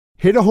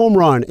Hit a home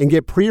run and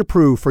get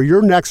pre-approved for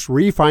your next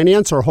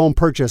refinance or home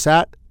purchase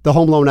at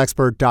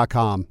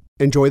thehomeloanexpert.com.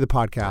 Enjoy the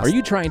podcast. Are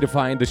you trying to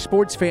find the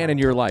sports fan in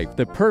your life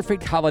the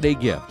perfect holiday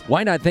gift?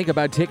 Why not think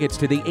about tickets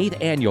to the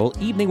 8th Annual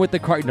Evening with the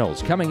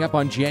Cardinals coming up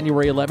on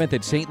January 11th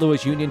at St.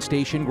 Louis Union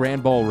Station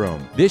Grand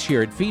Ballroom. This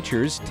year it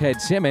features Ted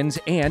Simmons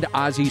and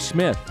Ozzie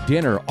Smith.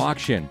 Dinner,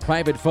 auction,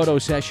 private photo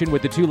session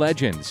with the two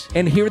legends.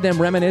 And hear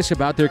them reminisce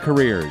about their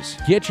careers.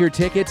 Get your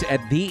tickets at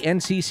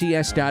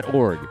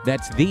thenccs.org.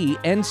 That's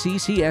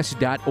thenccs.org.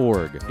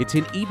 It's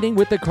an Evening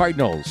with the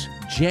Cardinals,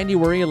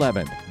 January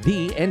 11th.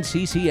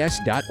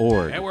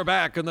 thenccs.org. And we're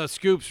back on the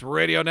Scoops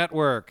Radio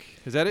Network.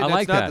 Is that it? That's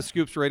not that. the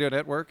Scoops Radio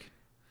Network?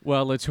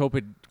 Well, let's hope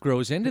it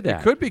grows into that.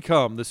 It could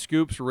become the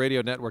Scoops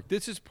Radio Network.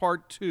 This is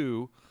part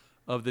 2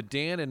 of the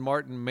Dan and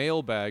Martin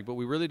Mailbag, but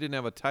we really didn't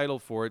have a title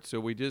for it,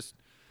 so we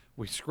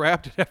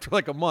scrapped it after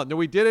like a month. No,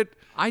 we did it.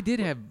 I did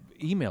have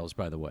emails,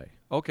 by the way.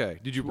 Okay.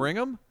 Did you bring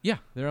them? Yeah,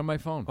 they're on my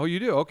phone. Oh, you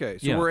do? Okay.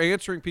 So Yeah. we're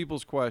answering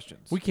people's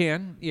questions. We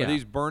can, yeah. Are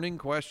these burning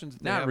questions?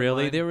 That they Not have in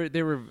really. mind?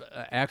 They were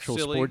actual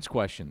Silly? sports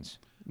questions.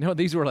 No,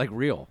 these were like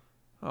real.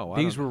 Oh,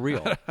 These were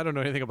real. I don't know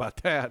anything about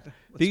that.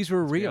 These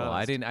were let's be real. I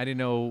honest. didn't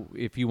know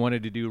if you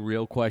wanted to do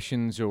real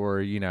questions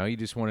or you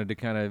just wanted to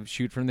kind of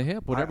shoot from the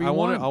hip, whatever you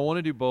want. I want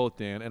to do both,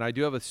 Dan, and I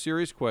do have a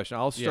serious question.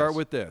 I'll start Yes.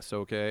 with this,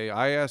 okay?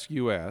 I ask,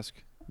 you ask.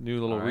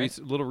 New little All right.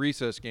 little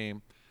recess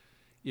game.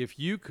 If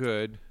you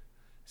could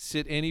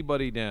sit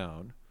anybody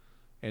down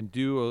and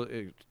do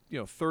a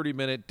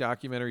 30-minute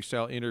documentary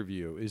style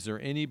interview, is there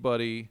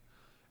anybody,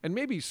 and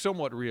maybe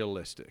somewhat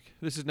realistic?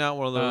 This is not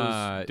one of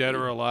those dead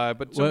or alive,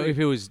 but Well, somebody, if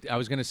it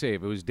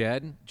was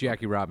dead,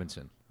 Jackie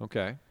Robinson.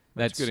 okay,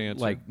 That's a good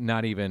answer. like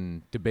not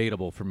even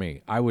debatable for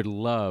me. I would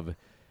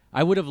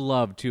have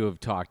loved to have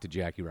talked to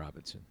Jackie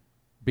Robinson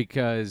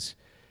because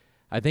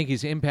I think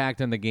his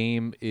impact on the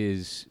game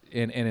is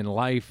and in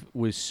life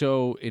was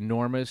so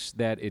enormous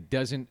that it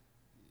doesn't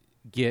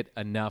get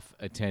enough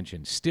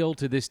attention. Still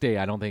to this day,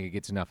 I don't think it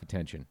gets enough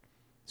attention.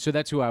 So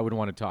that's who I would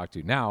want to talk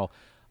to. Now,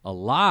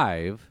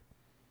 alive,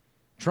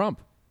 Trump.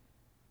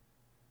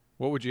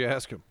 What would you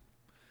ask him?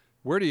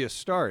 Where do you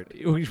start?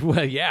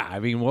 Well, yeah. I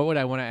mean, what would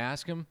I want to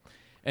ask him?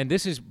 And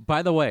this is,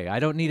 by the way, I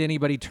don't need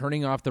anybody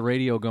turning off the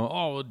radio going,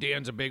 oh, well,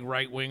 Dan's a big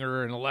right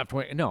winger and a left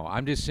winger. No,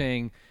 I'm just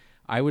saying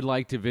I would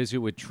like to visit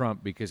with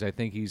Trump because I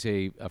think he's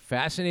a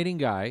fascinating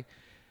guy.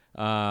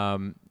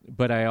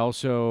 But I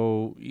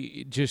also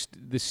just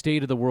the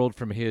state of the world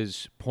from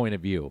his point of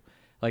view,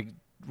 like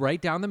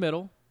right down the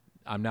middle.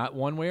 I'm not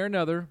one way or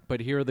another, but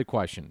here are the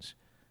questions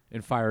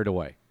and fire it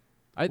away.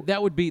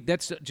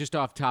 That's just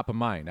off top of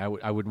mind. I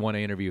would want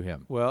to interview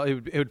him. Well,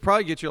 it would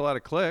probably get you a lot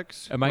of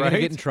clicks. Am I going to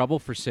right? get in trouble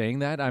for saying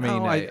that? I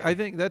mean, No, I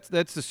think that's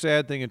the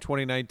sad thing in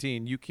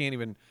 2019. You can't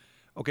even.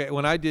 Okay,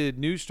 when I did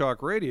News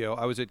Talk Radio,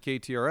 I was at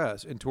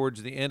KTRS, and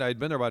towards the end, I'd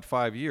been there about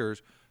 5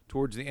 years.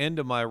 Towards the end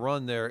of my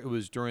run there, it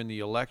was during the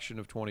election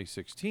of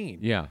 2016.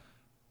 yeah.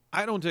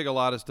 I don't take a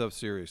lot of stuff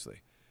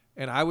seriously,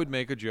 and I would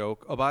make a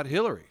joke about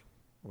Hillary.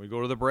 We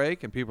go to the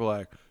break, and people are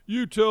like,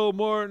 "You tell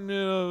Martin,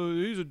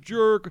 he's a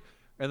jerk."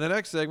 And the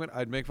next segment,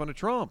 I'd make fun of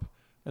Trump.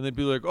 And they'd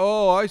be like,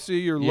 oh, I see,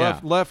 you're Yeah.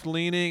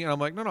 left-leaning. And I'm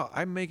like, no,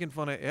 I'm making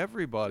fun of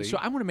everybody. So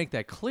I want to make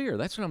that clear.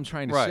 That's what I'm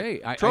trying to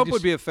right. say. Trump I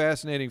would be a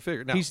fascinating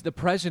figure. Now, he's the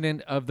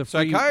president of the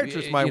free,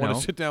 psychiatrists might you want know.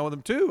 to sit down with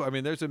him, too. I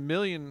mean, there's a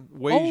million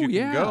ways you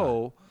can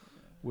go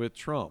with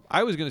Trump.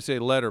 I was going to say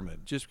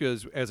Letterman, just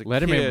because as a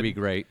Letterman kid. would be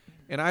great.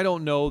 And I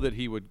don't know that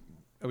he would.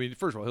 I mean,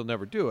 first of all, he'll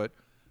never do it.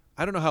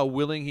 I don't know how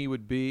willing he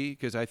would be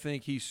because I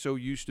think he's so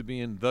used to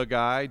being the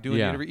guy doing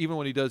the interview, even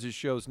when he does his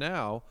shows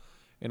now.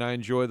 And I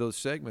enjoy those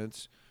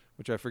segments,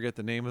 which I forget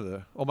the name of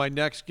the. Oh, my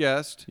next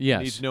guest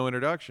needs no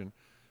introduction,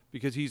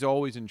 because he's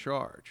always in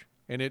charge.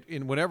 And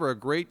whenever a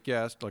great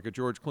guest like a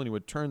George Clooney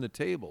would turn the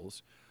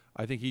tables,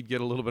 I think he'd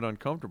get a little bit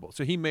uncomfortable.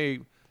 So he may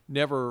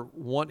never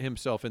want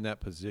himself in that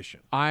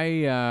position.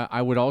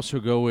 I would also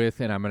go with,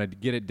 and I'm going to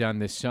get it done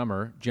this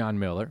summer, John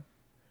Miller.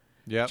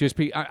 Yeah.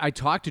 I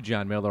talk to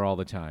John Miller all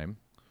the time,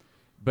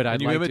 but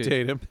And you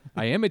imitate him.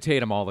 I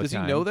imitate him all the Does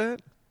time. he know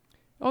that?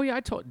 Oh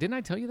yeah, didn't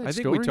I tell you that I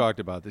think story? we talked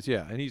about this.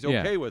 Yeah, and he's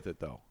okay with it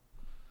though.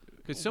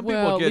 Because some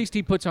people Well, get. at least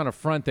he puts on a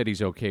front that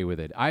he's okay with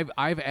it. I've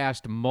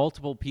asked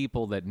multiple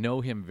people that know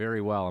him very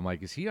well. I'm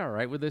like, is he all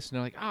right with this? And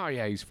they're like, oh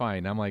yeah, he's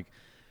fine. I'm like,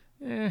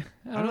 I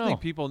don't know.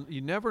 think people.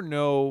 You never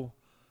know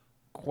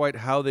quite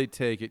how they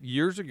take it.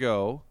 Years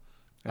ago.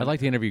 I'd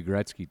like to interview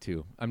Gretzky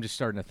too. I'm just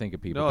starting to think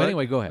of people. No, But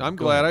anyway, go ahead. I'm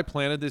Go glad ahead. I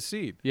planted this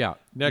seed. Yeah,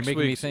 Next you're making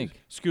week, me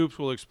think. Scoops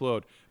will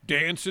explode.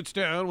 Dan sits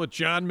down with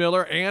John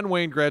Miller and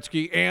Wayne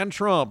Gretzky and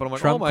Trump, and I'm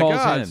like, Trump oh my calls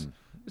God, in.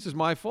 this is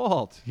my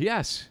fault.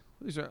 Yes.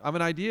 I'm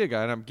an idea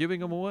guy, and I'm giving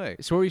them away.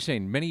 So what were you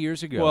saying? Many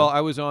years ago. Well, I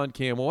was on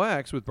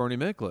KMOX with Bernie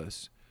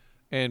Miklasz,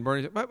 and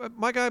Bernie said,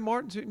 my guy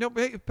Martin said, no,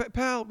 hey,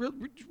 pal,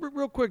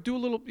 real quick, do a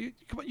little,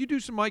 come on, you do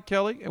some Mike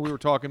Kelly, and we were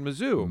talking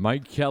Mizzou.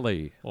 Mike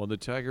Kelly On the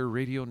Tiger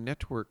Radio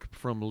Network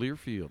from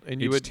Learfield.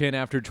 And It's 10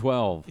 after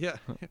 12. Yeah,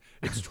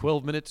 it's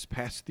 12 minutes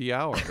past the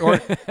hour.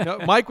 Or no,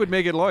 Mike would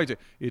make it long. He'd say,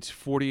 it's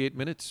 48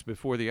 minutes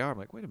before the hour. I'm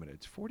like, wait a minute,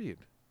 it's 48.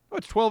 Oh,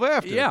 it's 12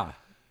 after. Yeah.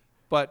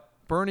 But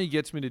Bernie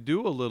gets me to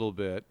do a little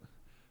bit,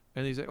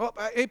 And he's like, "Oh,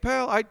 hey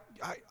pal,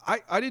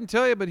 I didn't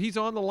tell you, but he's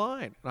on the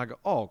line." And I go,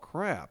 "Oh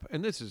crap!"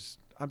 And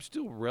I'm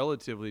still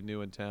relatively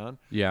new in town.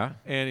 Yeah.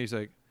 And he's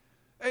like,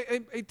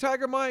 "Hey,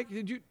 Tiger Mike,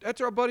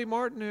 that's our buddy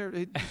Martin here.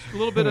 A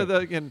little bit of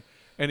the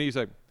and he's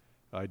like,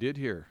 "I did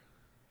hear."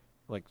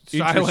 Like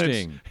silence.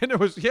 Interesting. And there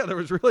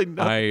was really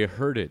nothing. I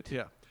heard it.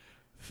 Yeah.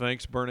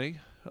 Thanks, Bernard.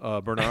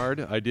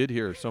 I did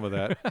hear some of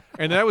that.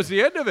 And that was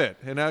the end of it.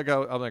 And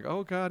I'm like,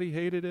 oh, God, he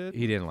hated it.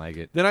 He didn't like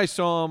it. Then I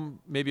saw him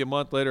maybe a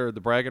month later at the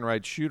Bragging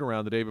Rights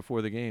shoot-around the day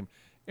before the game.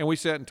 And we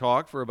sat and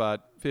talked for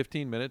about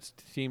 15 minutes,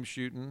 team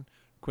shooting,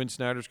 Quinn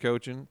Snyder's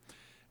coaching.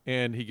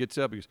 And he gets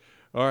up. He goes,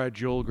 all right,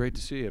 Joel, great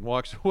to see you, and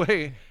walks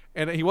away.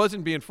 And he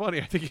wasn't being funny.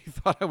 I think he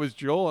thought I was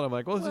Joel. And I'm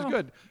like, well, this is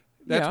good.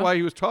 That's why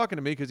he was talking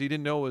to me, because he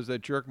didn't know it was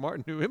that jerk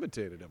Martin who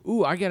imitated him.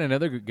 Ooh, I got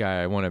another good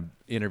guy I want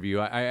to interview.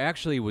 I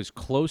actually was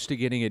close to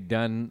getting it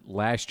done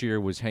last year,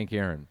 was Hank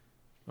Aaron.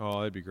 Oh,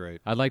 that'd be great.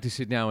 I'd like to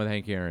sit down with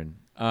Hank Aaron.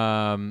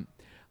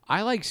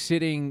 I like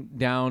sitting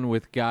down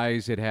with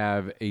guys that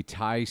have a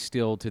tie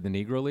still to the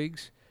Negro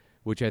Leagues,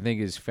 which I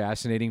think is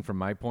fascinating from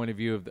my point of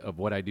view of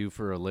what I do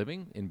for a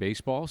living in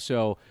baseball.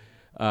 So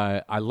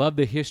I love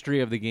the history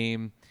of the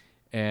game.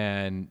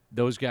 And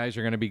those guys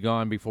are going to be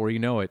gone before you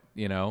know it,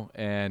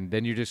 and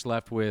then you're just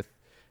left with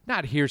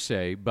not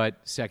hearsay, but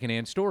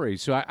secondhand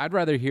stories. So I'd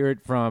rather hear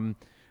it from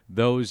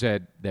those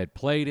that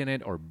played in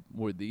it, or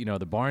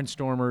the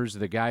barnstormers,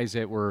 the guys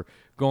that were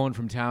going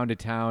from town to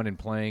town and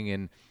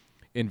playing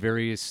in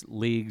various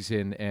leagues,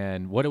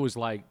 and what it was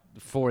like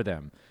for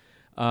them.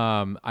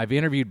 I've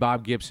interviewed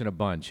Bob Gibson a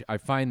bunch. I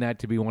find that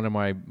to be one of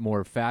my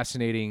more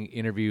fascinating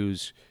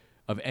interviews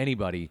of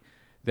anybody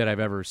that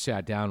I've ever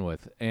sat down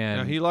with.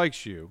 And now, he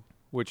likes you,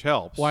 which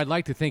helps. Well, I'd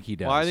like to think he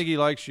does. Well, I think he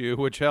likes you,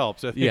 which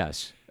helps.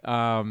 Yes.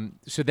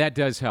 So that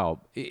does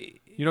help.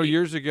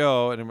 Years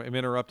ago, and I'm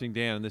interrupting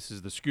Dan, and this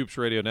is the Scoops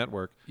Radio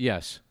Network.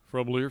 Yes.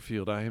 From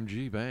Learfield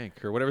IMG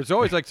Bank or whatever. It's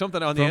always like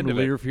something on the end of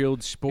it. From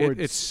Learfield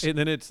Sports. And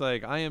then it's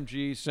like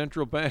IMG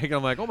Central Bank. And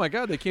I'm like, oh, my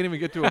God, they can't even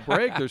get to a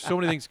break. There's so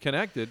many things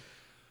connected.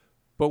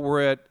 But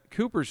we're at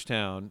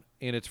Cooperstown,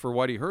 and it's for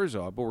Whitey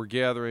Herzog, but we're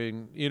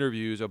gathering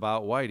interviews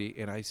about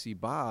Whitey, and I see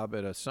Bob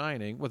at a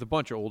signing with a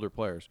bunch of older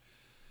players.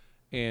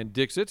 And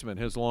Dick Sitzman,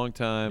 his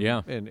longtime,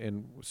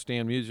 and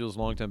Stan Musial's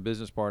longtime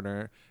business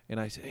partner, and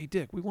I said, hey,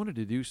 Dick, we wanted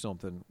to do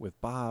something with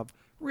Bob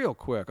real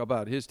quick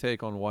about his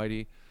take on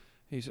Whitey.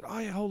 He said, oh,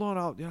 yeah, hold on,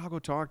 I'll go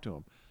talk to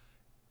him.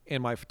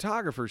 And my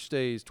photographer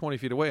stays 20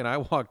 feet away, and I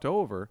walked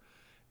over,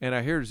 and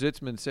I hear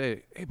Sitzman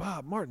say, hey,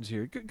 Bob, Martin's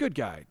here. Good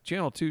guy.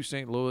 Channel 2,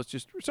 St. Louis,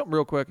 just something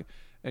real quick.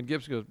 And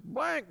Gibbs goes,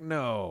 blank,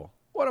 no.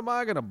 What am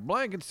I going to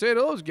blank and say to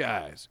those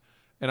guys?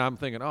 And I'm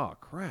thinking, oh,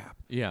 crap.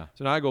 Yeah.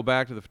 So now I go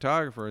back to the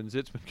photographer, and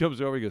Sitzman comes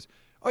over. He goes,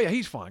 oh, yeah,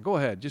 he's fine. Go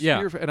ahead.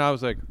 And I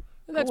was like,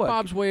 that's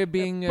Bob's way of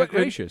being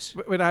gracious.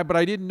 But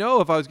I didn't know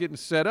if I was getting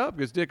set up,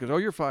 because Dick goes, oh,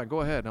 you're fine. Go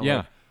ahead. And I'm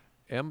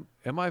like,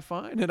 am I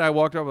fine? And I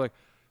walked over like,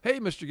 hey,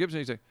 Mr. Gibson.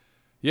 He's like,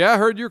 yeah, I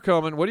heard you're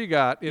coming. What do you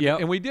got?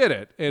 And we did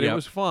it, and it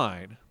was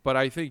fine. But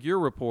I think your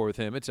rapport with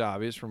him, it's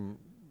obvious from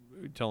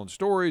telling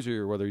stories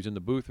or whether he's in the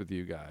booth with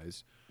you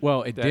guys.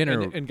 Well, at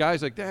dinner. And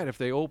guys like that, if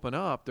they open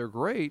up, they're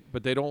great,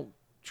 but they don't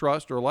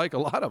trust or like a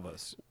lot of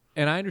us.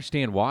 And I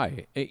understand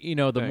why. The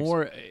Thanks.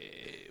 more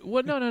 –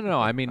 well,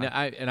 no. I mean,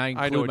 I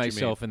include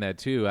myself in that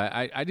too.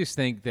 I just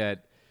think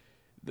that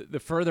the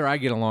further I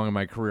get along in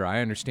my career,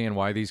 I understand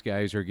why these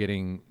guys are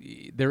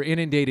they're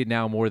inundated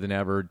now more than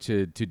ever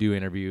to do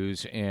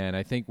interviews. And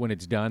I think when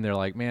it's done, they're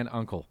like, man,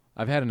 Uncle,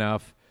 I've had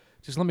enough.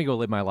 Just let me go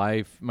live my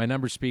life. My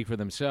numbers speak for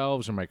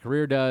themselves, or my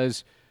career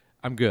does.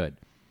 I'm good.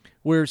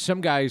 Where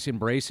some guys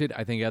embrace it,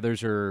 I think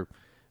others are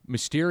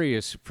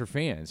mysterious for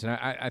fans. And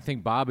I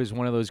think Bob is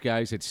one of those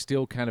guys that's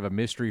still kind of a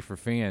mystery for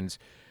fans.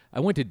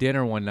 I went to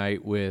dinner one night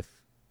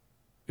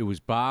it was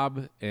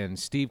Bob and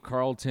Steve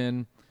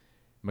Carlton,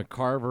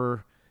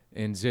 McCarver,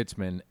 and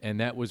Sitzman,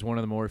 and that was one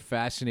of the more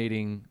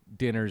fascinating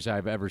dinners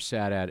I've ever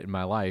sat at in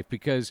my life,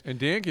 because and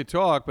Dan could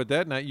talk, but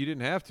that night you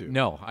didn't have to.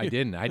 No, I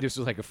didn't. I just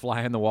was like a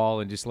fly on the wall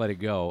and just let it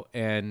go.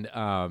 And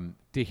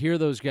to hear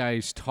those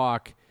guys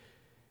talk,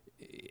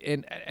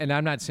 and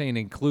I'm not saying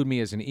include me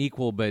as an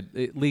equal, but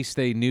at least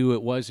they knew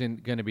it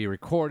wasn't going to be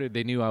recorded.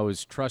 They knew I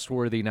was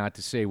trustworthy not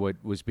to say what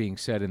was being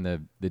said in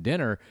the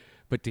dinner,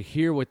 but to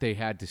hear what they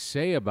had to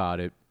say about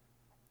it,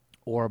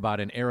 or about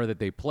an era that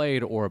they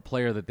played, or a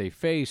player that they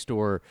faced,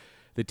 or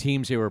the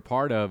teams they were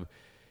part of,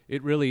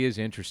 it really is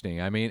interesting.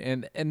 I mean,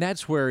 and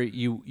that's where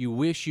you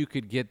wish you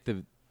could get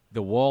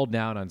the wall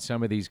down on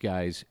some of these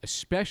guys,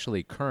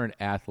 especially current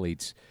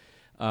athletes,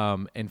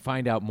 and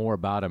find out more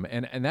about them.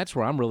 And that's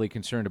where I'm really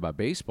concerned about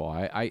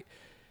baseball.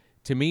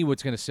 To me,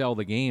 what's going to sell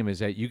the game is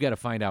that you got to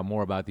find out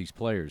more about these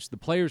players. The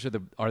players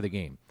are the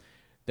game.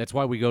 That's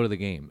why we go to the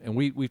game. And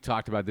we've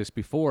talked about this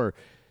before.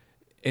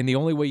 And the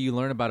only way you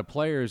learn about a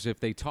player is if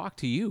they talk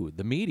to you,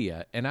 the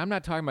media. And I'm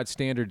not talking about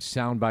standard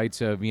sound bites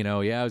of, it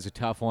was a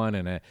tough one,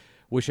 and I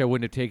wish I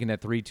wouldn't have taken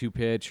that 3-2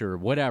 pitch or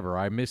whatever.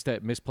 I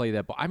misplayed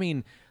that ball. I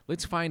mean,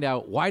 let's find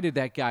out, why did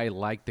that guy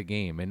like the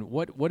game, and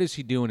what is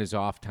he doing his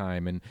off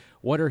time, and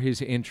what are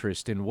his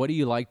interests, and what do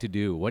you like to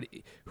do?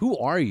 Who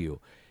are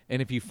you?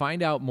 And if you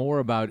find out more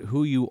about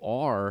who you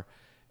are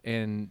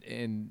and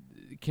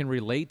can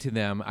relate to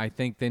them, I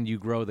think then you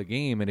grow the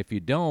game. And if you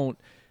don't,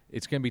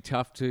 it's going to be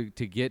tough to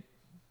get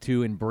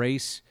to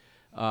embrace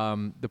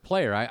the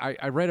player.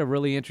 I read a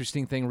really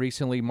interesting thing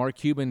recently. Mark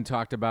Cuban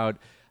talked about,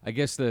 I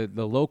guess, the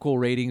local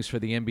ratings for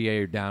the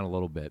NBA are down a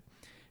little bit.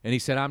 And he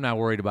said, I'm not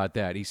worried about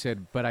that. He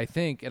said, but I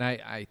think, and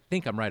I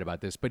think I'm right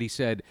about this, but he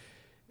said,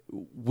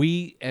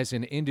 we as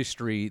an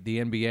industry, the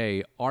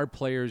NBA, our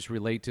players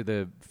relate to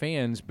the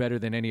fans better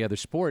than any other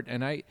sport.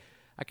 And I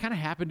kind of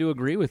happen to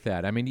agree with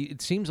that. I mean,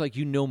 it seems like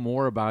you know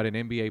more about an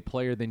NBA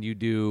player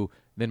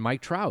than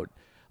Mike Trout.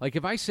 Like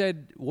if I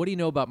said, what do you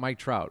know about Mike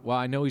Trout? Well,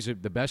 I know he's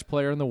the best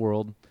player in the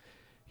world.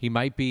 He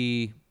might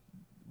be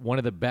one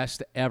of the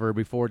best ever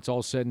before it's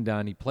all said and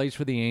done. He plays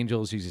for the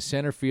Angels. He's a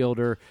center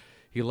fielder.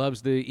 He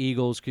loves the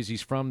Eagles because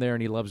he's from there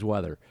and he loves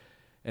weather.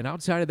 And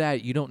outside of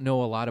that, you don't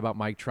know a lot about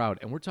Mike Trout.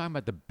 And we're talking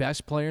about the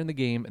best player in the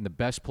game and the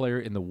best player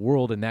in the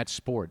world in that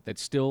sport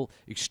that's still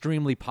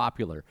extremely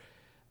popular.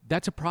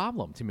 That's a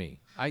problem to me.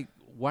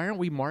 Why aren't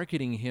we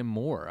marketing him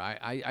more?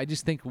 I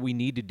just think we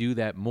need to do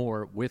that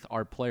more with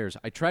our players.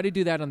 I try to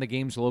do that on the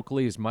games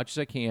locally as much as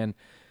I can,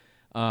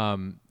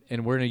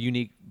 and we're in a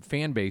unique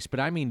fan base. But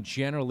I mean,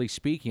 generally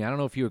speaking, I don't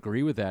know if you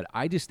agree with that.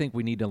 I just think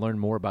we need to learn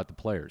more about the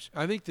players.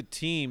 I think the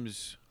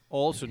teams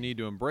also need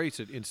to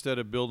embrace it instead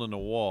of building a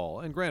wall.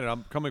 And granted,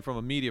 I'm coming from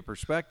a media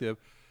perspective,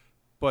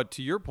 but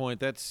to your point,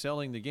 that's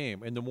selling the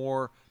game. And the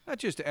more, not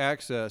just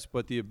access,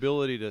 but the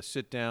ability to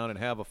sit down and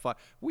have a fight.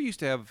 We used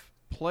to have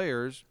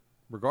players,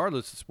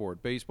 regardless of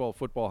sport, baseball,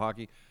 football,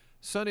 hockey,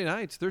 Sunday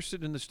nights, they're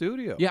sitting in the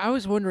studio. Yeah, I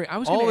was wondering. I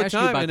was going to ask you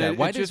about that.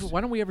 Why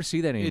don't we ever see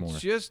that anymore?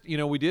 It's just,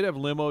 we did have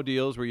limo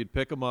deals where you'd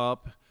pick them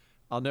up.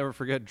 I'll never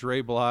forget Dre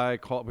Bly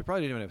called. We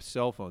probably didn't even have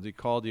cell phones. He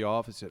called the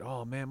office and said,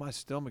 "Oh, man, my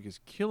stomach is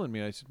killing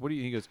me." I said, "What do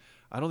you?" He goes,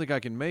 "I don't think I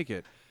can make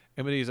it."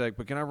 And then he's like,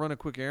 "But can I run a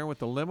quick errand with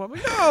the limo?" I'm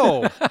like,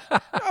 "No.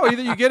 No,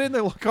 either you get in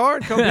the car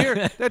and come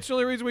here." That's the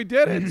only reason we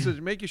did it,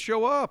 to make you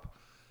show up.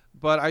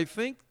 But I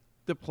think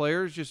the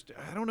players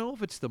I don't know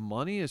if it's the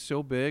money is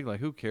so big.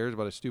 Like, who cares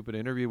about a stupid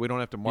interview? We don't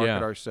have to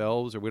market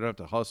ourselves, or we don't have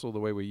to hustle the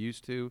way we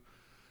used to.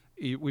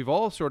 We've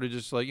all sort of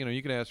just like,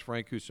 you can ask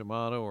Frank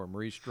Cusimano or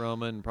Maurice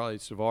Drummond, probably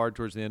Savard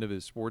towards the end of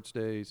his sports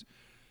days.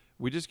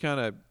 We just kind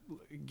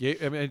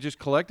of just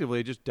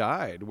collectively it just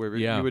died where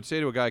you would say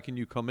to a guy, can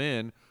you come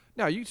in?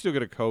 Now, you can still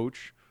get a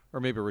coach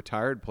or maybe a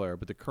retired player,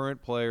 but the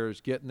current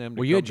players, getting them to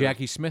Well, you had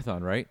Jackie Smith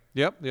on, right?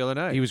 Yep, the other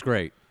night. He was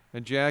great.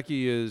 And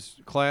Jackie is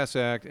class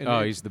act.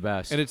 And he's the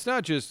best. And it's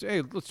not just,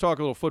 hey, let's talk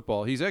a little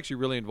football. He's actually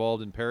really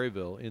involved in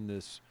Perryville in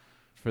this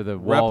for the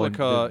wall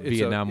replica. The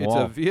Vietnam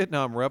wall. It's a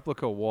Vietnam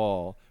replica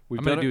wall.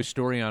 I'm going to do a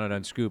story on it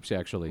on Scoops,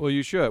 actually. Well,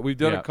 you should. We've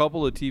done a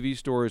couple of TV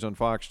stories on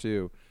Fox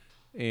 2,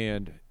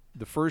 and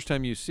the first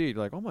time you see it,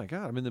 you're like, oh, my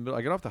God, I'm in the middle.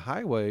 I get off the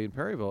highway in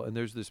Perryville, and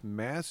there's this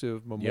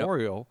massive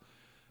memorial,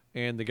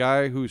 and the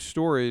guy whose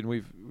story, and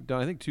we've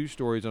done, I think, 2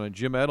 stories on it,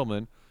 Jim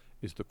Edelman,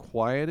 is the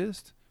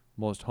quietest,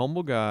 most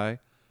humble guy,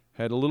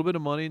 had a little bit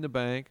of money in the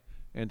bank,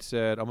 and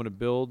said, I'm going to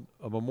build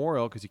a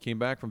memorial because he came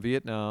back from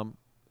Vietnam.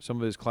 Some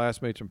of his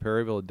classmates from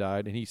Perryville had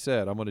died, and he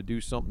said, I'm going to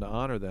do something to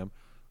honor them.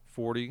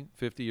 40,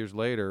 50 years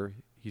later,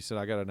 he said,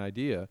 I got an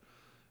idea.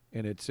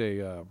 And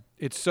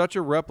it's such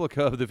a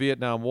replica of the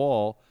Vietnam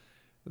Wall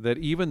that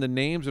even the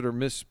names that are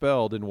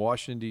misspelled in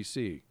Washington,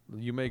 D.C.,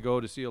 you may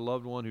go to see a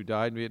loved one who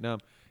died in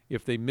Vietnam.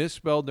 If they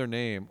misspelled their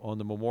name on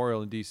the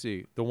memorial in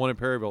D.C., the one in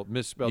Perryville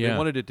misspelled, they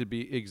wanted it to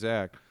be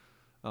exact.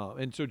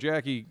 And so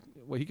Jackie,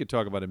 he could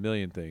talk about a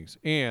million things.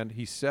 And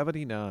he's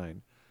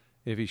 79.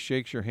 If he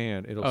shakes your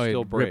hand, it'll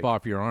still break. Rip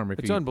off your arm.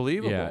 It's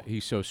unbelievable. Yeah,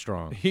 he's so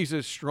strong. He's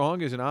as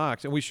strong as an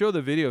ox. And we show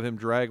the video of him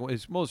dragging,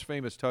 his most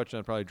famous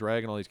touchdown, probably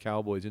dragging all these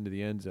Cowboys into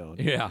the end zone.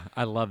 Yeah,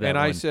 I love that. And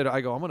one. I said,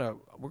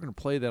 we're gonna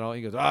play that all.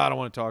 He goes, I don't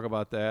want to talk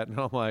about that. And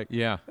I'm like,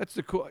 yeah, that's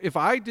the cool. If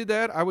I did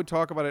that, I would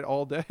talk about it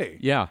all day.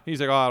 Yeah. He's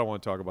like, I don't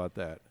want to talk about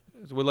that.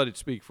 So we let it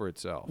speak for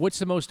itself. What's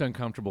the most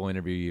uncomfortable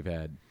interview you've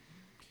had?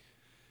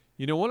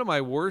 One of my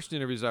worst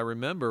interviews I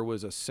remember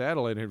was a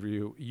satellite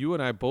interview. You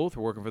and I both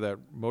were working for that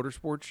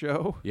motorsports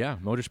show. Yeah,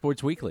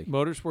 Motorsports Weekly.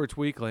 Motorsports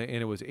Weekly, and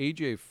it was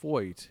A.J.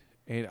 Foyt,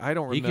 and I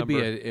don't remember. He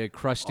could be a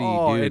crusty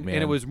dude, man.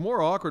 And it was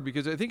more awkward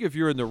because I think if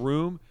you're in the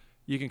room,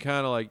 you can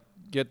kind of like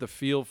get the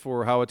feel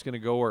for how it's going to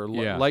go or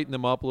lighten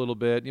them up a little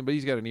bit. But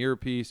he's got an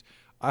earpiece.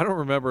 I don't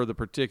remember the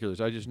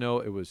particulars. I just know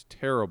it was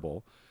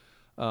terrible.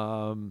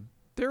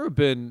 There have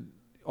been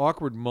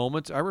awkward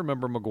moments. I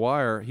remember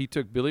McGuire, he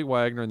took Billy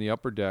Wagner in the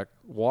upper deck,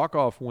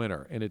 walk-off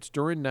winner, and it's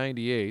during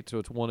 98, so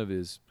it's one of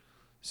his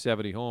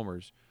 70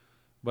 homers.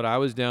 But I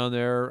was down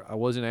there. I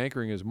wasn't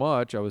anchoring as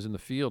much. I was in the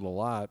field a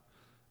lot,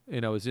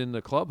 and I was in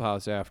the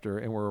clubhouse after,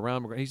 and we're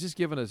around McGuire. He's just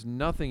giving us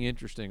nothing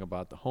interesting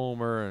about the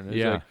homer, and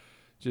it's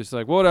just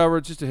like, whatever,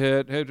 it's just a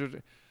hit.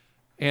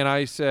 And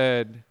I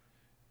said,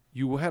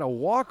 you had a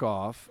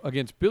walk-off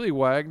against Billy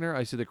Wagner.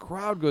 I said, the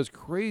crowd goes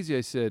crazy.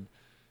 I said,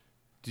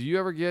 do you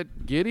ever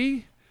get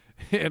giddy?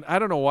 And I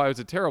don't know why. It was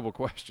a terrible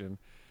question.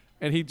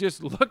 And he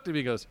just looked at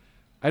me and goes,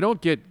 I don't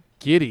get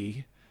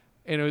giddy.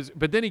 And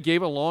but then he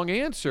gave a long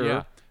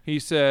answer He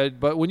said,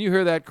 but when you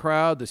hear that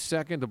crowd, the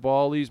second the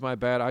ball leaves my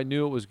bat, I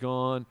knew it was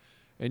gone.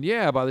 And,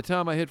 yeah, by the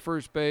time I hit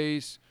first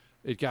base,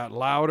 it got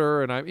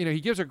louder. And,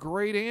 he gives a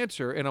great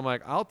answer. And I'm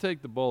like, I'll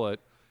take the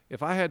bullet.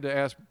 If I had to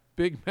ask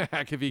Big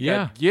Mac if he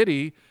got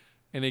giddy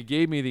and he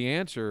gave me the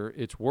answer,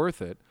 it's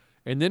worth it.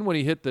 And then when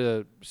he hit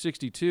the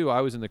 62,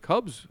 I was in the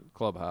Cubs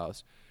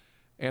clubhouse,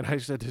 and I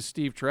said to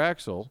Steve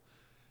Traxel,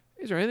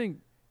 is there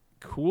anything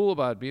cool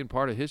about being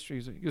part of history?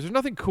 He goes, there's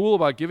nothing cool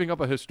about giving up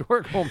a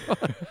historic home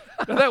run.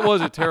 Now, that was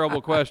a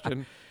terrible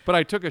question, but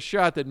I took a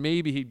shot that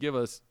maybe he'd give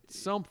us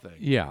something.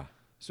 Yeah.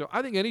 So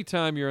I think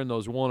anytime you're in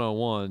those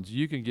one-on-ones,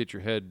 you can get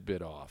your head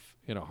bit off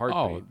in a heartbeat.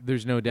 Oh,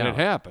 there's no doubt. And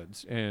it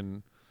happens.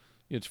 And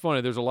it's funny,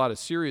 there's a lot of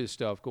serious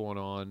stuff going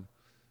on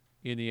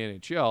in the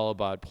NHL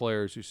about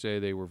players who say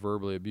they were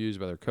verbally abused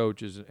by their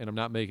coaches, and I'm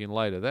not making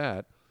light of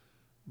that.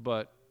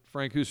 But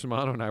Frank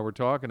Cusimano and I were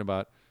talking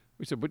about,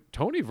 we said, but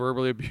Tony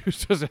verbally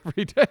abused us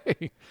every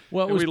day.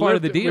 Well, it and was part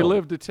of the deal. We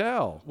lived to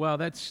tell. Well,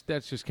 that's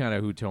just kind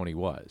of who Tony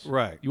was.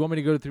 Right. You want me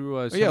to go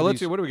through some yeah, of let's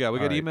these? see. What do we got? We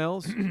got right.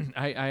 emails?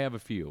 I have a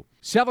few.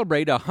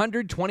 Celebrate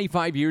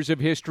 125 years of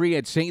history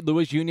at St.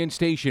 Louis Union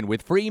Station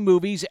with free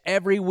movies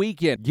every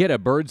weekend. Get a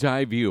bird's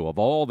eye view of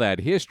all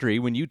that history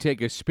when you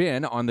take a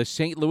spin on the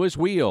St. Louis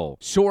Wheel.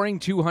 Soaring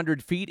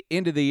 200 feet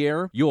into the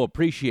air, you'll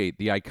appreciate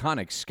the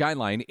iconic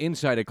skyline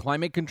inside a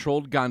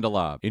climate-controlled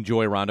gondola.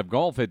 Enjoy a round of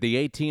golf at the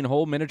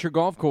 18-hole miniature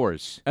golf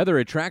course. Other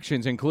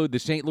attractions include the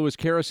St. Louis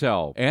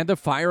Carousel and the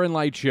Fire and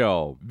Light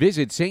Show.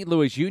 Visit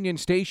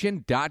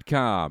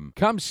stlouisunionstation.com.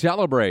 Come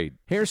celebrate.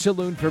 Hair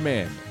Saloon for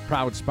Men,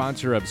 proud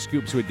sponsor of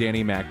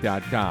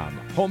ScoopsWithDannyMac.com.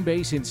 Home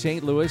base in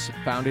St. Louis,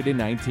 founded in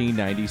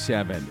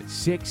 1997.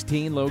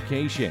 16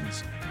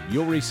 locations.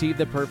 You'll receive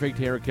the perfect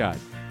haircut,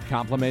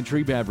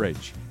 complimentary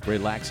beverage,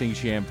 relaxing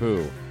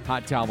shampoo,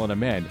 hot towel on a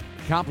men,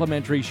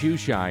 complimentary shoe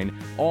shine,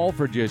 all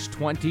for just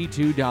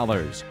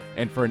 $22.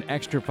 And for an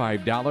extra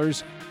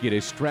 $5, get a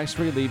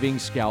stress-relieving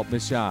scalp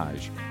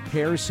massage.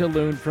 Hair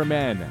Saloon for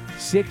Men.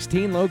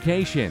 16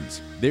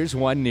 locations. There's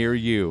one near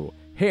you.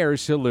 Hair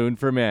Saloon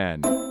for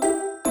Men.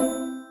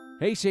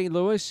 Hey, St.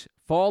 Louis,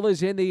 fall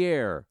is in the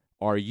air.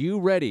 Are you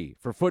ready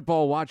for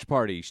football watch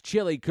parties,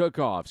 chili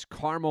cook-offs,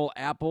 caramel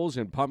apples,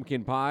 and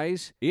pumpkin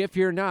pies? If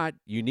you're not,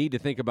 you need to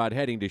think about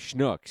heading to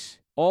Schnucks.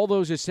 All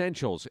those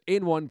essentials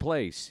in one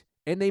place.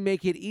 And they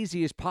make it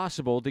easy as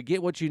possible to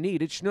get what you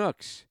need at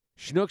Schnucks.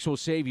 Schnucks will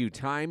save you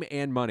time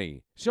and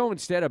money. So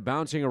instead of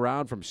bouncing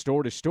around from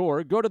store to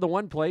store, go to the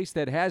one place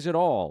that has it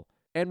all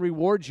and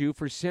rewards you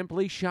for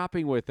simply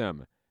shopping with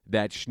them.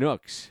 That's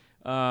Schnucks.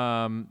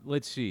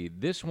 Let's see.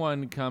 This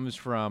one comes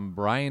from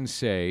Brian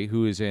Say,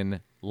 who is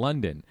in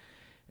London.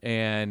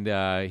 And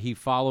he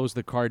follows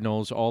the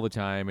Cardinals all the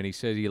time, and he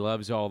says he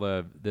loves all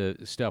the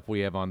stuff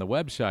we have on the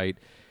website.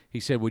 He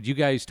said, would you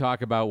guys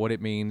talk about what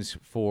it means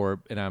for,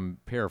 and I'm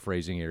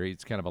paraphrasing here,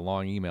 it's kind of a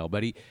long email,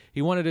 but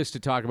he wanted us to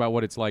talk about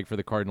what it's like for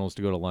the Cardinals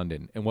to go to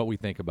London and what we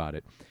think about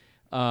it.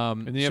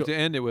 And then you have to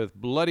end it with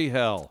bloody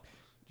hell.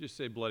 Just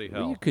say bloody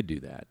hell. Well, you could do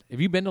that. Have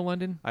you been to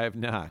London? I have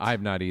not. I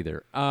have not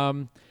either.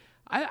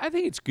 I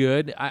think it's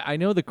good. I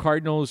know the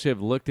Cardinals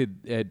have looked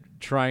at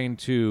trying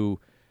to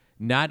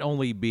not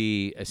only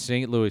be a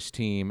St. Louis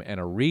team and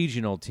a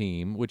regional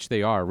team, which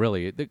they are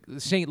really. The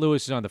St.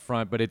 Louis is on the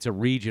front, but it's a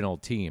regional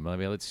team. I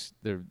mean,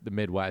 they're the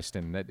Midwest,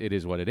 and it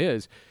is what it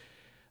is.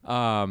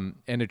 And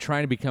they're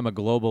trying to become a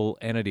global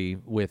entity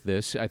with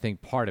this. I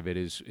think part of it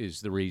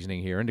is the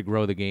reasoning here, and to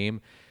grow the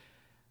game.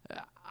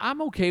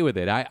 I'm okay with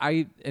it.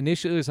 I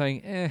initially was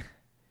like,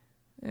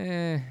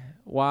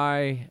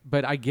 why?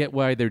 But I get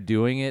why they're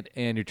doing it,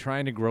 and you're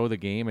trying to grow the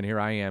game, and here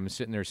I am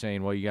sitting there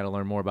saying, well, you got to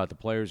learn more about the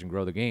players and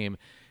grow the game.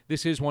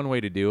 This is one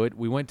way to do it.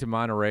 We went to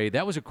Monterrey.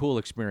 That was a cool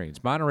experience.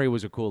 Monterrey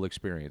was a cool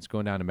experience,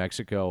 going down to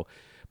Mexico.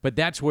 But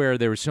that's where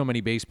there were so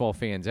many baseball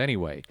fans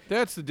anyway.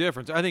 That's the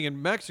difference. I think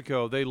in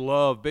Mexico, they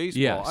love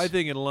baseball. Yes. I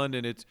think in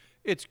London, it's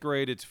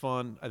great. It's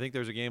fun. I think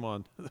there's a game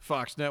on the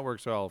Fox Network,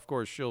 so I'll, of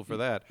course, shill for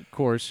that. Of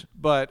course.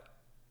 But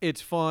it's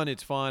fun.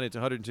 It's fun. It's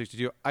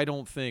 162. I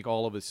don't think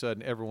all of a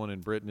sudden everyone in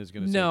Britain is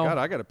going to say, God,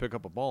 I got to pick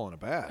up a ball and a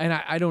bat. And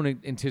I don't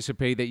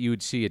anticipate that you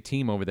would see a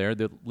team over there.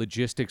 The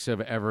logistics of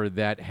ever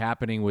that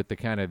happening with the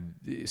kind of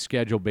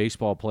scheduled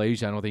baseball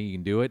plays, I don't think you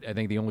can do it. I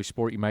think the only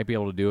sport you might be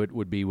able to do it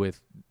would be with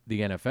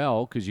the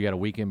NFL because you got a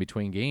week in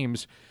between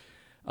games.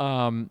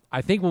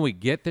 I think when we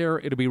get there,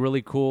 it'll be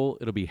really cool.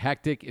 It'll be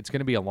hectic. It's going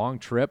to be a long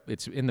trip.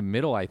 It's in the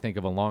middle, I think,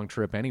 of a long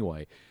trip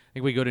anyway. I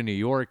think we go to New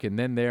York and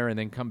then there and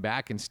then come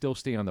back and still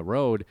stay on the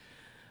road.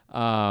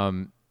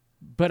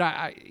 But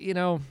I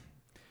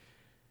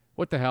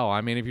what the hell? I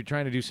mean, if you're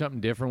trying to do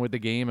something different with the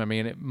game, I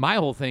mean, my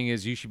whole thing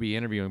is you should be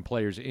interviewing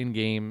players in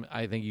game.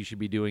 I think you should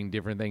be doing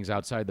different things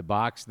outside the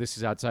box. This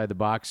is outside the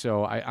box,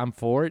 so I'm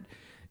for it.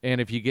 And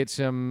if you get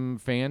some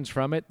fans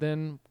from it,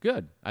 then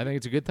good. I think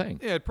it's a good thing.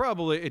 Yeah,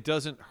 it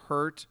doesn't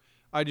hurt.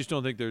 I just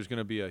don't think there's going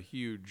to be a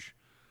huge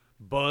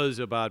buzz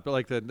about, but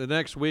like the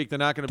next week, they're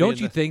not going to be. Don't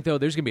you think, though,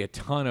 there's going to be a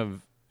ton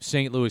of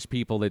St. Louis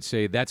people that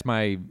say that's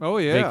my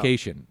yeah.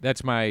 vacation,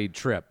 that's my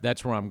trip,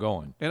 that's where I'm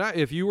going. And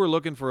if you were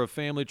looking for a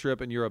family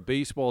trip and you're a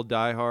baseball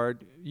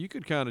diehard, you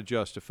could kind of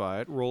justify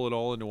it, roll it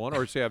all into one,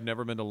 or say I've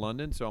never been to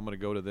London, so I'm going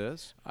to go to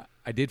this.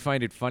 I did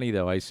find it funny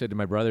though. I said to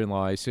my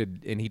brother-in-law, I said,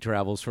 and he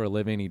travels for a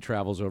living, he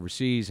travels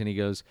overseas, and he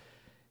goes,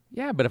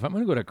 "Yeah, but if I'm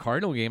going to go to a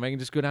Cardinal game, I can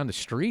just go down the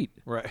street."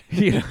 Right.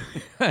 You know?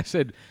 I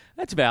said,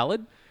 "That's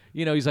valid."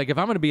 You know, he's like, if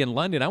I'm going to be in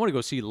London, I want to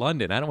go see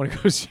London. I don't want to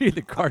go see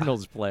the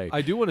Cardinals play.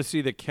 I do want to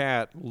see the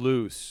cat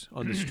loose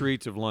on the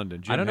streets of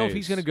London. Jim I don't know if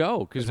Hayes. he's going to go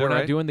because we're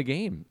not doing the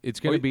game. It's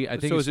going to be, I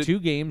think it's 2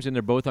 games, and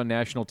they're both on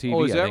national TV.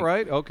 Oh, is that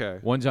right? Okay.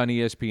 One's on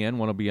ESPN,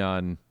 one will be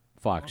on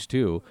Fox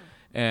 2.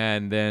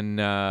 And then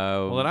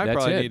well, then I that's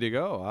probably it. need to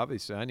go.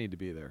 Obviously, I need to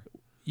be there.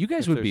 You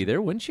guys would be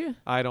there, wouldn't you?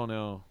 I don't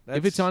know.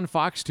 If it's on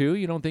Fox 2,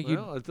 you don't think you'd...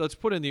 Well, let's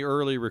put in the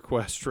early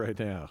request right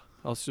now.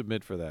 I'll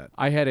submit for that.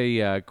 I had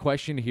a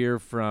question here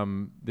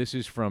this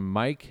is from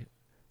Mike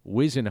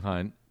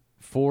Wisenhunt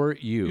for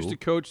you. Used to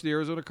coach the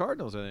Arizona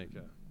Cardinals, I think.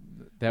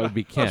 That would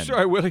be Ken. I'm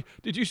sorry, Willie.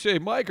 Did you say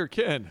Mike or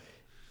Ken?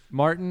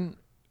 Martin,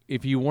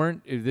 if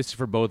this is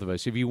for both of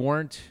us, if you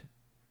weren't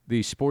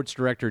the sports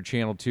director of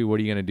Channel 2, what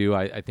are you going to do?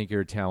 I think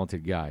you're a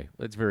talented guy.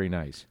 That's very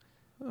nice.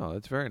 Oh,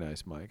 that's very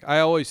nice, Mike. I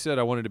always said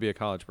I wanted to be a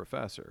college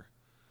professor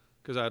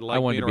because I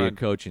wanted to be a around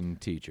coach and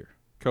teacher.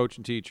 Coach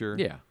and teacher.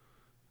 Yeah.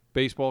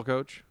 Baseball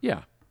coach.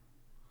 Yeah.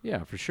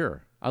 Yeah, for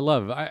sure. I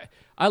love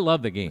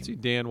the game. I see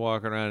Dan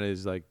walking around in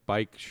his like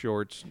bike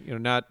shorts,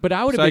 not but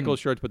I cycle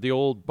shorts, but the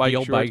old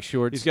bike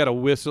shorts. He's got a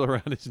whistle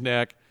around his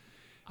neck.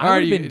 I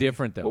would have been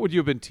different though. What would you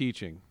have been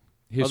teaching?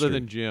 History. Other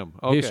than gym.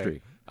 Okay.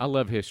 History. I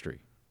love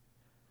history.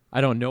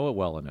 I don't know it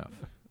well enough,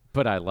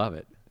 but I love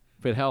it.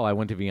 But hell, I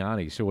went to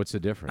Vianney, so what's the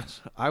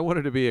difference? I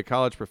wanted to be a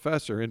college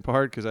professor in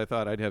part because I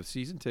thought I'd have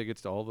season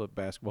tickets to all the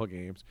basketball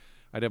games.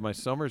 I'd have my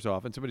summers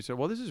off, and somebody said,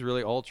 "Well, this is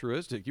really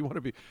altruistic. You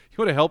want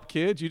to help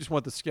kids. You just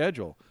want the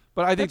schedule."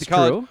 But I think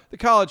the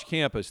college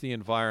campus, the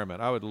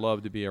environment, I would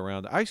love to be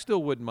around. I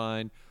still wouldn't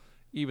mind,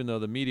 even though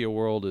the media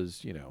world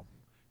is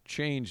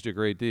changed a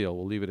great deal.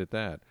 We'll leave it at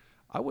that.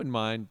 I wouldn't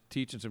mind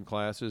teaching some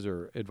classes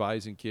or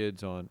advising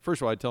kids on.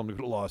 First of all, I'd tell them to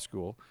go to law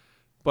school.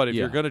 But if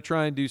you're going to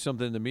try and do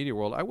something in the media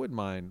world, I wouldn't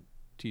mind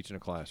teaching a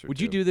class or Would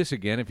two. you do this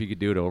again if you could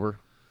do it over?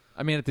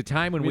 I mean, at the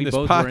time when we this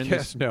both podcast, were in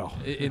this, no.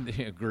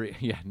 Agree.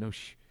 Yeah, no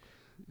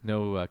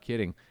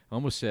kidding. I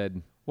almost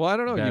said. Well, I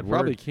don't know. You bad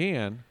probably word.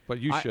 can, but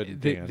you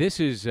shouldn't. Dan. This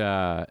is.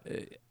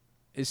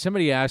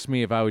 Somebody asked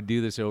me if I would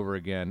do this over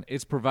again.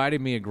 It's provided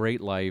me a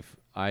great life.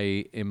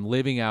 I am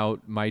living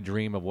out my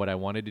dream of what I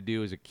wanted to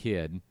do as a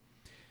kid.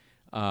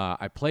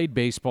 I played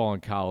baseball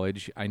in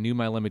college. I knew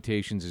my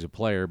limitations as a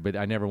player, but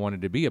I never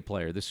wanted to be a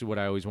player. This is what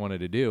I always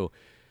wanted to do.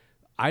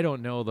 I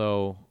don't know,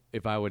 though,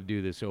 if I would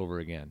do this over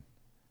again.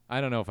 I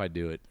don't know if I'd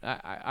do it.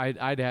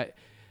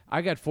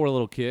 I got 4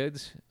 little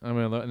kids. I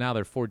mean, now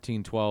they're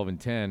 14, 12,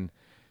 and 10.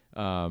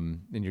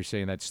 And you're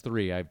saying that's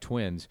 3. I have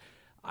twins.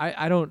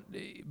 I don't,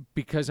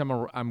 because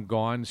I'm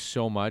gone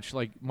so much.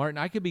 Like, Martin,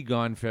 I could be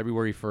gone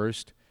February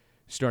 1st,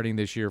 starting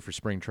this year for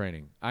spring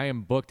training. I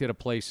am booked at a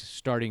place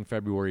starting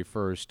February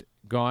 1st,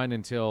 gone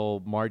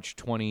until March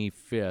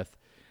 25th.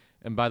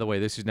 And by the way,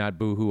 this is not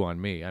boo-hoo on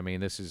me. I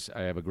mean,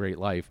 I have a great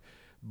life.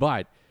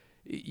 But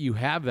you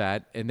have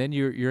that, and then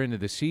you're into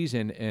the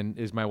season, and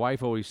as my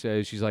wife always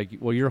says, she's like,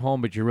 well, you're home,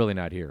 but you're really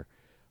not here.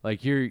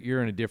 Like,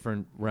 you're in a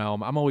different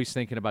realm. I'm always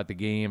thinking about the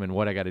game and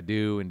what I got to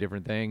do and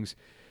different things.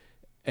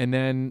 And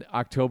then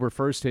October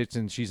 1st hits,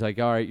 and she's like,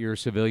 all right, you're a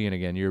civilian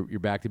again. You're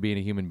back to being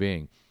a human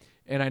being.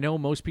 And I know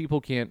most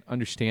people can't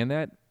understand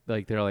that.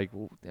 Like, they're like,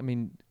 well, I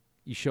mean,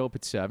 you show up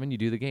at 7, you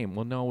do the game.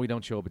 Well, no, we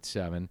don't show up at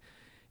 7.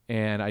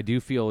 And I do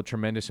feel a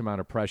tremendous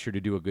amount of pressure to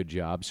do a good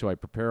job, so I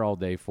prepare all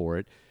day for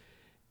it.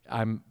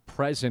 I'm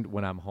present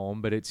when I'm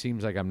home, but it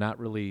seems like I'm not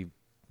really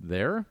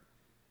there.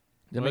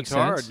 That makes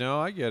sense? It's hard. No,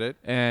 I get it.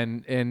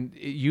 And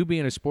you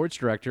being a sports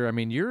director, I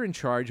mean, you're in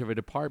charge of a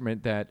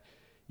department that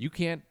you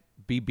can't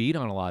be beat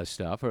on a lot of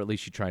stuff, or at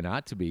least you try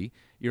not to be.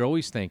 You're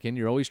always thinking.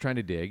 You're always trying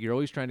to dig. You're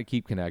always trying to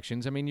keep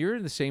connections. I mean, you're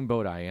in the same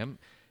boat I am.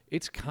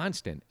 It's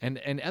constant. And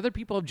other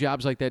people have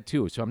jobs like that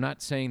too. So I'm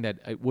not saying that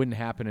it wouldn't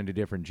happen in a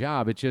different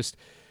job. It's just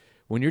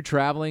when you're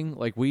traveling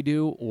like we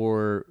do,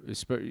 or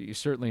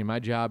certainly in my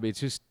job, it's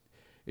just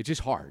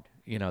hard.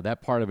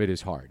 That part of it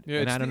is hard.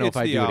 Yeah, and I don't know if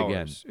I do it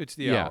again. It's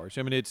the hours.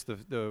 I mean, it's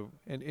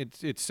and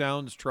it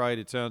sounds trite,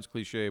 it sounds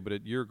cliche,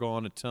 but you're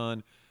gone a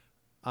ton.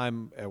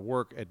 I'm at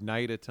work at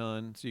night a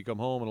ton. So you come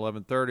home at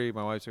 11:30.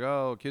 My wife's like,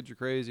 "Oh, kids are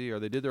crazy," or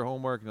they did their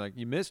homework, and like,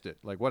 you missed it.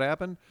 Like, what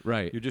happened?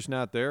 Right. You're just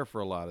not there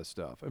for a lot of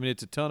stuff. I mean,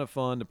 it's a ton of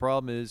fun. The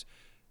problem is,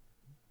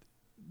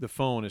 the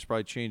phone has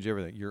probably changed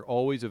everything. You're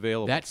always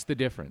available. That's the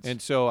difference.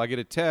 And so I get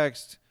a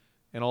text,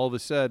 and all of a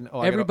sudden,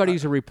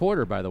 everybody's a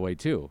reporter, by the way,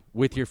 too,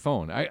 with your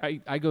phone.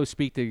 I go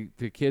speak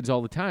to kids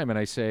all the time, and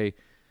I say,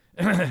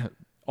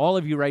 all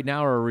of you right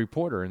now are a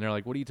reporter. And they're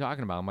like, what are you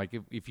talking about? I'm like,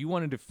 if you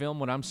wanted to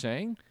film what I'm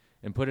saying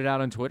and put it out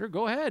on Twitter,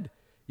 go ahead.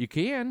 You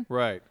can.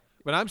 Right.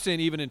 But I'm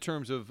saying even in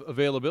terms of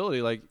availability,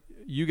 like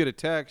you get a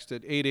text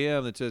at 8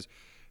 a.m. that says,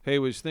 hey,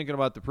 was thinking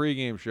about the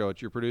pregame show.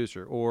 It's your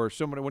producer. Or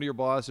one of your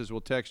bosses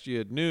will text you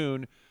at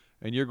noon,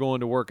 and you're going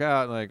to work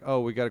out, and like,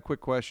 oh, we got a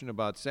quick question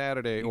about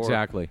Saturday.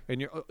 Exactly.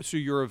 So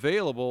you're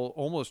available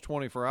almost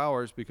 24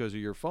 hours because of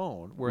your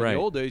phone. Where in the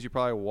old days, you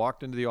probably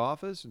walked into the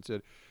office and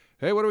said,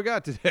 hey, what do we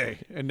got today?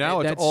 And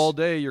now it's all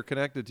day you're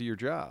connected to your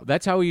job.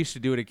 That's how we used to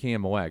do it at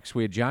KMOX.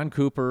 We had John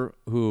Cooper,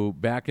 who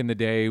back in the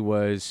day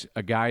was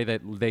a guy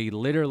that they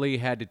literally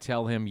had to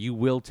tell him, you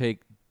will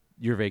take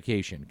your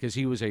vacation, because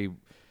he was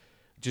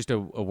just a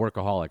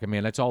workaholic. I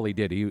mean, that's all he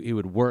did. He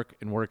would work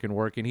and work and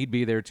work, and he'd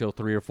be there till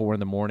 3 or 4 in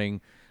the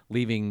morning,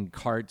 leaving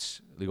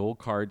the old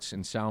carts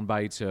and sound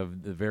bites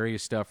of the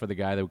various stuff for the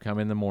guy that would come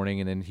in the morning,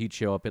 and then he'd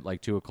show up at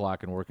like 2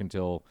 o'clock and work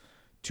until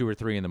 2 or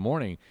 3 in the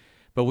morning.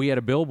 But we had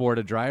a billboard,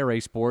 a dry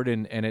erase board,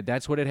 and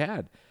that's what it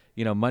had.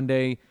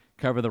 Monday,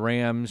 cover the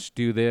Rams,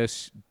 do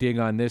this, dig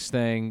on this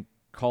thing,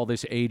 call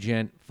this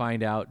agent,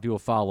 find out, do a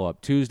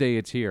follow-up. Tuesday,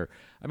 it's here.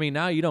 I mean,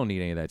 now you don't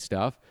need any of that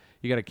stuff.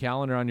 You got a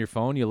calendar on your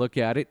phone, you look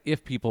at it,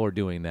 if people are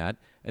doing that,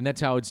 and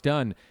that's how it's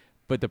done.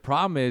 But the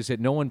problem is that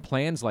no one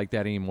plans like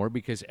that anymore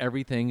because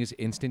everything is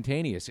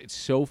instantaneous. It's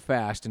so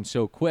fast and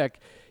so quick,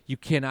 you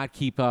cannot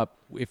keep up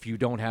if you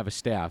don't have a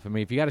staff. I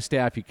mean, if you got a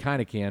staff, you kind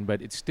of can,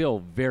 but it's still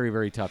very,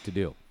 very tough to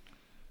do.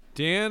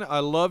 Dan, I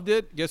loved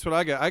it. Guess what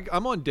I got?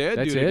 I'm on dad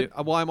duty. That's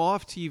it? Well, I'm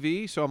off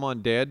TV, so I'm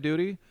on dad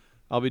duty.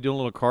 I'll be doing a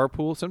little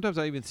carpool. Sometimes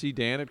I even see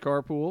Dan at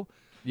carpool.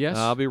 Yes.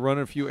 I'll be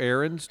running a few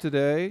errands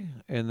today,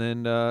 and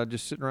then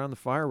just sitting around the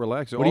fire,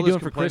 relaxing. What are you doing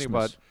for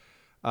Christmas?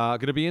 Going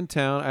to be in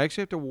town. I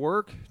actually have to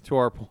work, to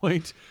our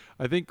point,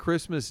 I think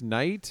Christmas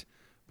night.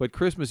 But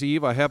Christmas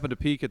Eve, I happened to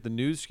peek at the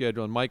news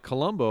schedule, and Mike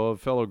Colombo, a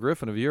fellow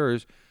Griffin of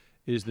yours,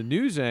 is the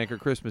news anchor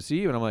Christmas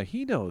Eve. And I'm like,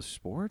 he knows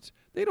sports.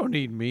 They don't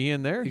need me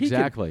in there.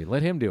 Exactly.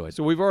 Let him do it.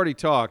 So we've already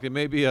talked. It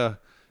may be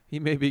he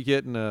may be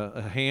getting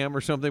a ham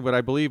or something, but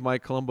I believe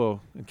Mike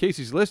Colombo, in case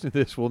he's listening to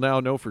this, will now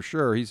know for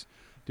sure he's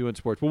doing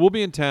sports. But we'll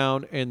be in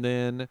town, and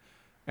then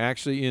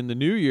actually in the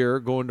new year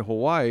going to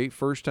Hawaii,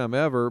 first time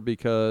ever,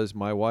 because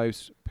my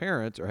wife's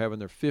parents are having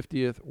their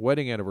 50th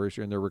wedding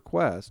anniversary, and their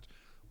request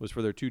was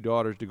for their 2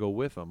 daughters to go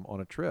with them on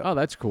a trip. Oh,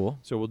 that's cool.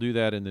 So we'll do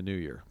that in the new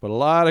year. But a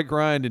lot of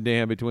grinding,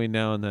 Dan, between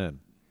now and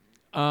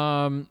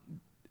then.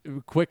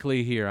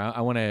 Quickly here,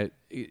 I want to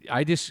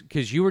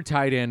because you were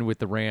tied in with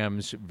the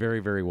Rams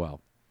very, very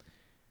well.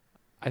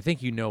 I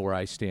think you know where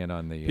I stand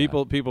on the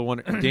people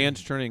wonder.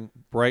 Dan's turning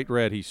bright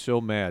red. He's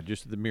so mad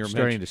just at the mere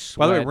starting mention. to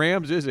sweat. By the way,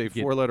 Rams is a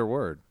 4-letter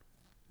word,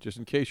 just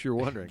in case you're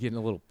wondering. Getting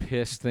a little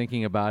pissed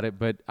thinking about it,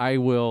 but I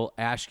will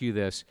ask you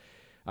this.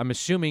 I'm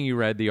assuming you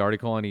read the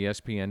article on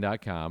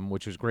ESPN.com,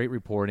 which was great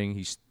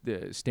reporting.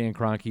 Stan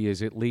Kroenke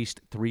is at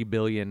least $3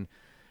 billion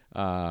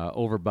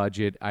over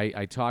budget.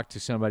 I talked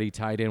to somebody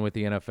tied in with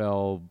the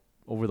NFL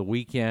over the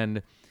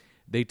weekend.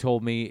 They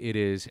told me it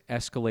is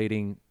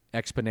escalating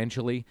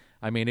exponentially.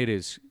 I mean, it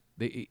is.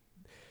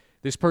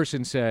 This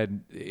person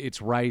said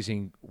it's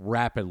rising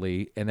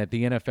rapidly, and that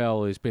the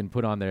NFL has been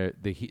put on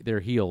their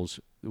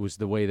heels. Was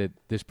the way that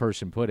this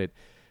person put it,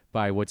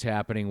 by what's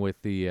happening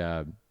with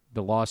the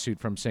lawsuit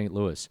from St.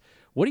 Louis.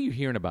 What are you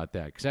hearing about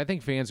that? Because I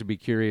think fans would be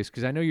curious,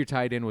 because I know you're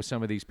tied in with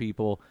some of these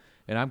people,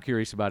 and I'm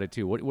curious about it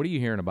too. What are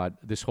you hearing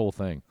about this whole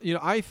thing?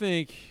 I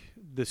think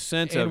the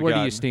sense and I've where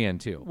gotten, do you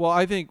stand too? Well,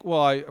 I think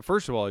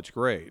first of all, it's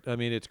great. I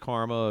mean, it's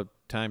karma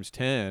times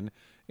 10,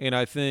 and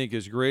I think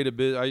as great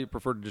I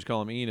prefer to just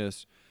call him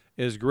Enos.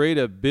 As great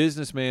a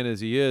businessman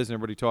as he is, and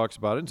everybody talks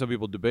about it, and some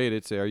people debate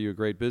it, say, are you a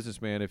great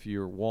businessman if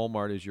your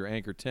Walmart is your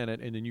anchor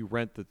tenant and then you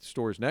rent the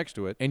stores next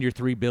to it? And you're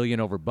 $3 billion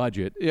over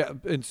budget. Yeah,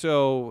 and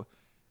so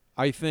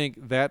I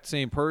think that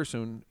same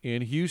person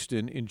in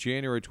Houston in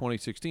January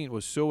 2016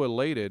 was so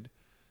elated,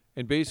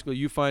 and basically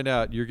you find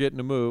out you're getting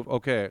a move.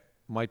 Okay,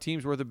 my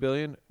team's worth $1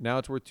 billion, now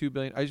it's worth $2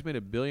 billion. I just made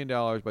 $1 billion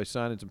by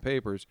signing some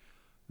papers.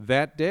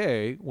 That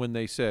day when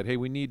they said, hey,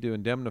 we need to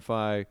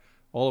indemnify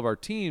all of our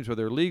teams where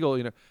they're legal,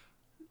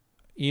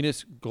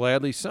 Enos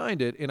gladly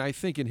signed it, and I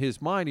think in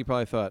his mind he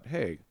probably thought,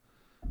 hey,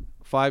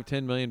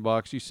 $5-10 million,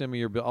 you send me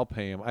your bill, I'll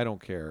pay him. I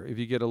don't care if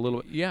you get a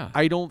little. Yeah.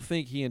 I don't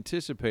think he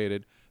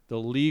anticipated the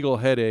legal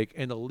headache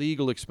and the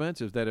legal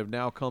expenses that have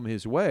now come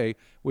his way,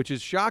 which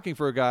is shocking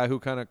for a guy who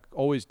kind of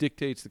always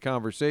dictates the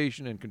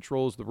conversation and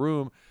controls the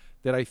room.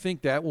 That I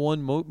think that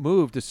one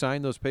move to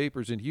sign those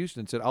papers in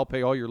Houston said, I'll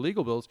pay all your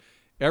legal bills.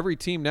 Every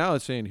team now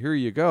is saying, here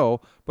you go.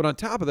 But on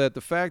top of that,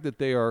 the fact that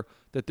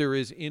there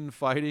is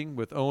infighting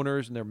with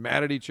owners and they're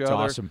mad at each other.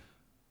 It's awesome.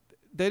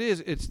 That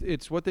is,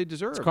 it's what they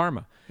deserve. It's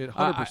karma.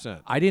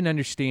 100%. I didn't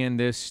understand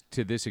this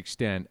to this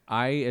extent.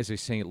 I, as a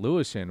St.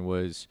 Louisan,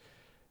 was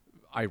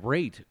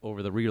irate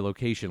over the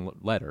relocation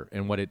letter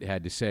and what it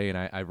had to say, and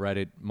I read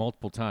it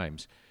multiple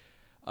times.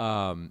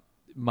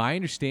 My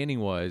understanding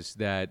was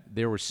that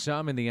there were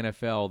some in the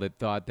NFL that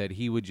thought that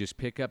he would just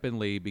pick up and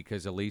leave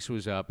because the lease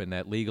was up and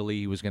that legally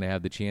he was going to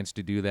have the chance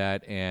to do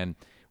that. And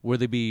would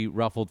there be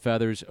ruffled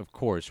feathers? Of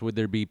course. Would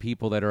there be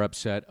people that are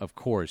upset? Of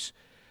course.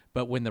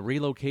 But when the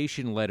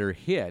relocation letter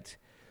hit,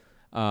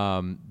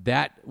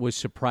 that was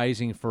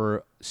surprising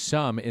for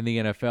some in the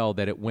NFL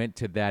that it went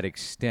to that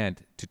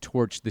extent to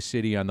torch the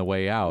city on the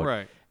way out.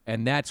 Right.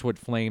 And that's what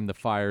flamed the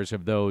fires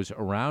of those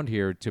around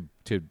here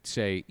to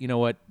say, you know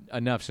what,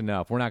 enough's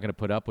enough. We're not going to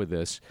put up with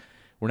this.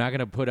 We're not going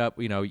to put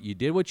up, you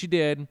did what you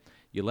did.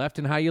 You left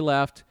and how you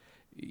left.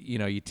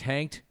 You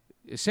tanked.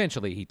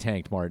 Essentially, he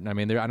tanked, Martin. I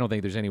mean, I don't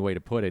think there's any way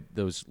to put it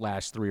those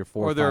last 3 or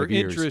 4 or 5 years. Or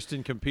their interest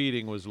in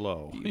competing was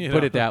low.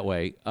 Put it that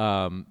way.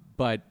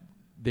 But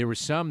there were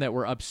some that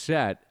were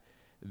upset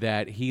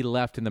that he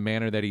left in the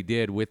manner that he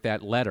did with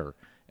that letter.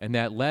 And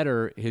that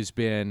letter has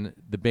been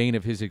the bane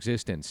of his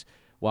existence.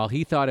 While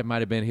he thought it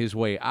might have been his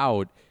way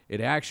out,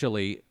 it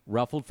actually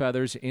ruffled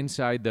feathers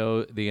inside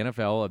the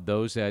NFL of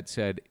those that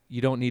said,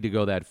 you don't need to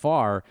go that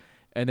far.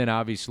 And then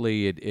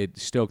obviously it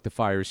stoked the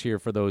fires here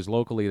for those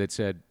locally that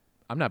said,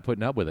 I'm not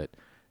putting up with it.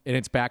 And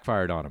it's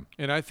backfired on him.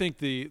 And I think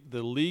the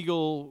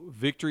legal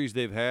victories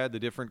they've had, the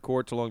different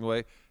courts along the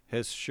way,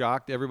 has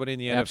shocked everybody in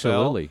the NFL.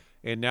 Absolutely.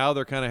 And now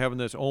they're kind of having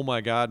this, oh,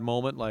 my God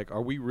moment. Like,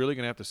 are we really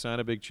going to have to sign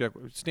a big check?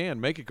 Stan,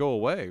 make it go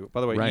away.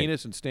 By the way, right.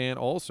 Enos and Stan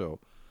also,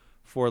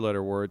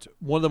 4-letter words.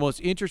 One of the most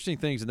interesting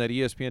things in that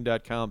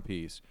ESPN.com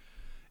piece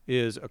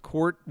is a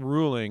court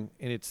ruling,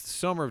 and it's the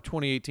summer of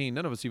 2018.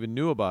 None of us even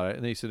knew about it.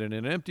 And they said in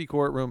an empty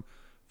courtroom,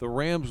 the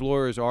Rams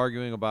lawyers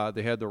arguing about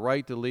they had the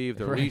right to leave.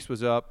 Their lease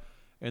was up.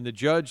 And the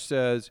judge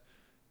says,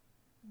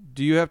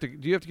 do you have to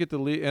get the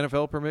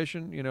NFL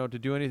permission, to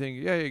do anything?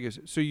 Yeah, he goes,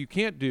 so you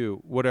can't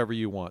do whatever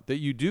you want. That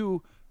you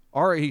do,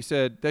 all right, he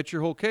said, that's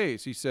your whole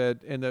case. He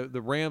said, and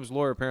the Rams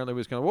lawyer apparently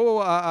was kind of,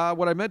 whoa,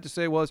 what I meant to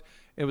say was,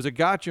 it was a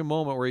gotcha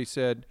moment where he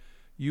said,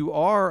 you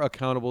are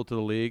accountable to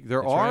the league.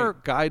 There are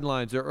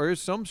guidelines. There is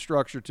some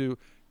structure to,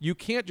 you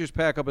can't just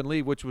pack up and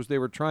leave, which was they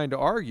were trying to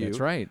argue. That's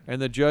right. And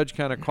the judge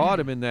kind of caught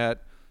him in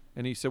that.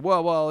 And he said,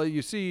 well,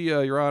 you see,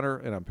 Your Honor,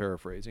 and I'm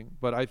paraphrasing,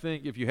 but I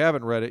think if you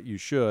haven't read it, you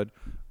should.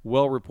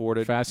 Well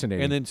reported.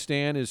 Fascinating. And then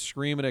Stan is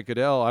screaming at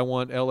Goodell, I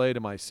want L.A.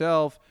 to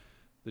myself.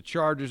 The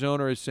Chargers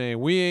owner is saying,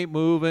 we ain't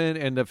moving.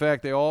 And the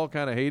fact they all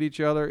kind of hate each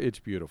other, it's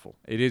beautiful.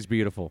 It is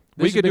beautiful.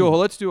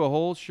 Let's do a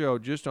whole show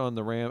just on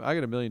the Rams. I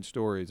got a million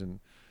stories. And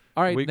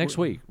all right, next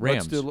week,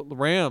 Rams. Let's do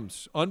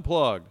Rams,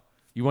 unplugged.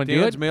 You want to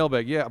do Dan's it?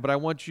 Mailbag, yeah, but I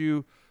want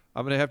you –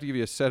 I'm going to have to give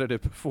you a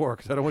sedative before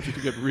because I don't want you to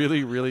get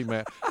really, really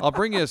mad. I'll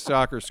bring you a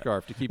soccer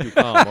scarf to keep you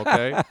calm,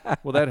 okay?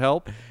 Will that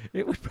help?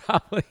 It would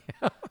probably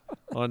help.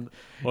 On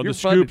the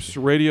Scoops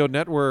Radio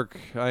Network,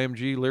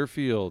 IMG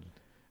Learfield,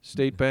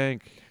 State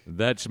Bank.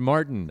 That's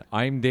Martin.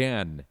 I'm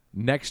Dan.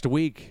 Next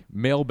week,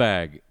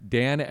 Mailbag.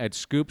 Dan at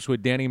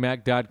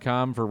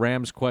scoopswithdannymac.com for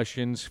Rams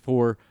questions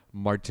for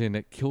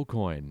Martin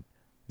Kilcoyne.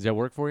 Does that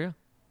work for you?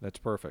 That's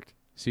perfect.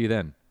 See you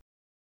then.